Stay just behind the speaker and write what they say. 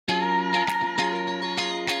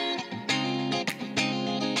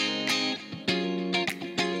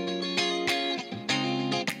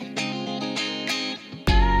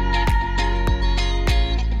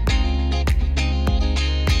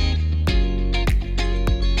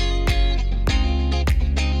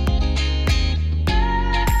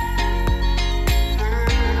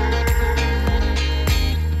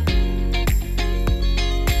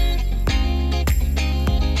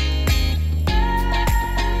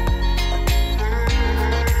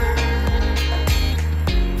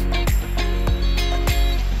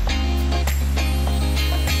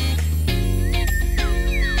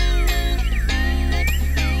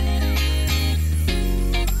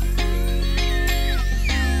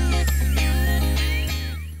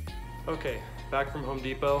back from Home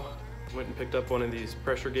Depot. Went and picked up one of these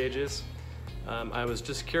pressure gauges. I was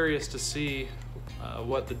just curious to see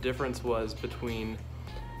what the difference was between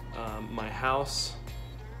my house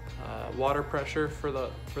water pressure for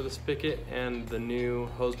the spigot and the new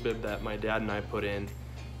hose bib that my dad and I put in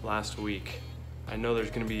last week. I know there's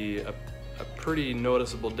going to be a pretty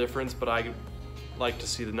noticeable difference, but I like to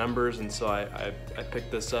see the numbers, and so I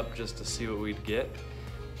picked this up just to see what we'd get.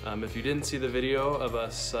 If you didn't see the video of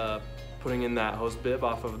us putting in that hose bib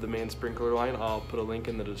off of the main sprinkler line, I'll put a link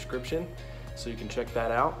in the description so you can check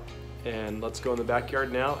that out. And let's go in the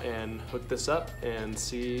backyard now and hook this up and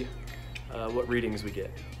see what readings we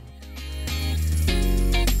get.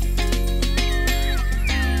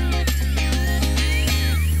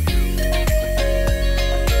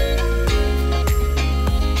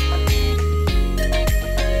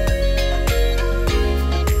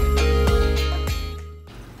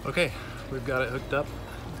 Okay, we've got it hooked up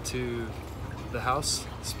to the house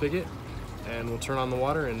spigot, and we'll turn on the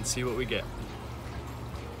water and see what we get.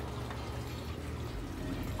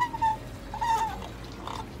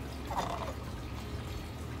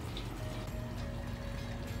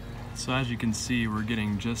 So as you can see, we're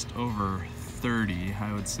getting just over 30,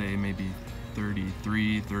 I would say maybe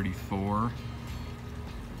 33, 34.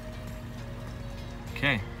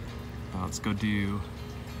 Okay, let's go do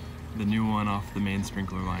the new one off the main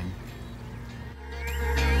sprinkler line.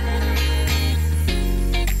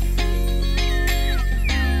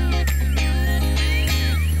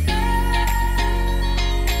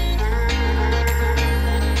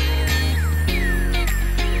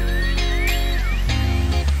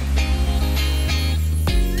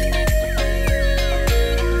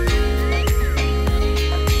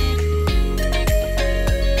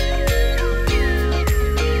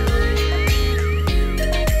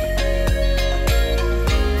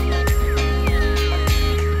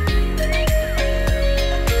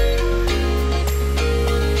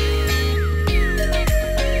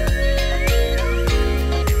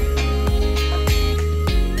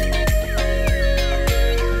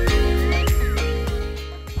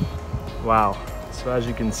 Wow, so as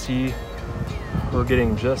you can see, we're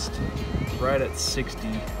getting just right at 60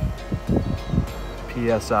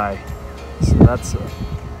 PSI. So that's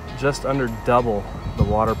just under double the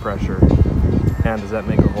water pressure. And does that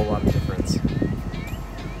make a whole lot of difference?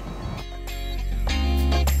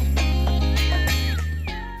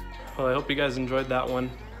 Well, I hope you guys enjoyed that one.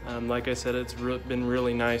 Like I said, it's been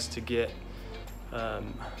really nice to get,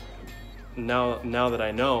 now that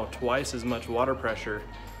I know, twice as much water pressure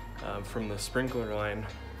from the sprinkler line,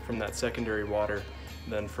 from that secondary water,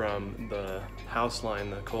 than from the house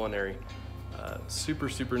line, the culinary.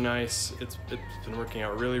 Super nice. It's been working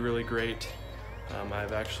out really great.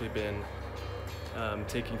 I've actually been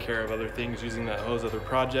taking care of other things using that hose, other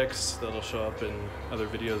projects that'll show up in other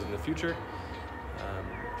videos in the future.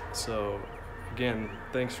 So again,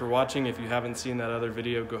 thanks for watching. If you haven't seen that other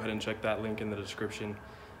video, go ahead and check that link in the description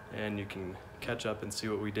and you can catch up and see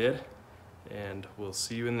what we did. And we'll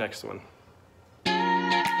see you in the next one.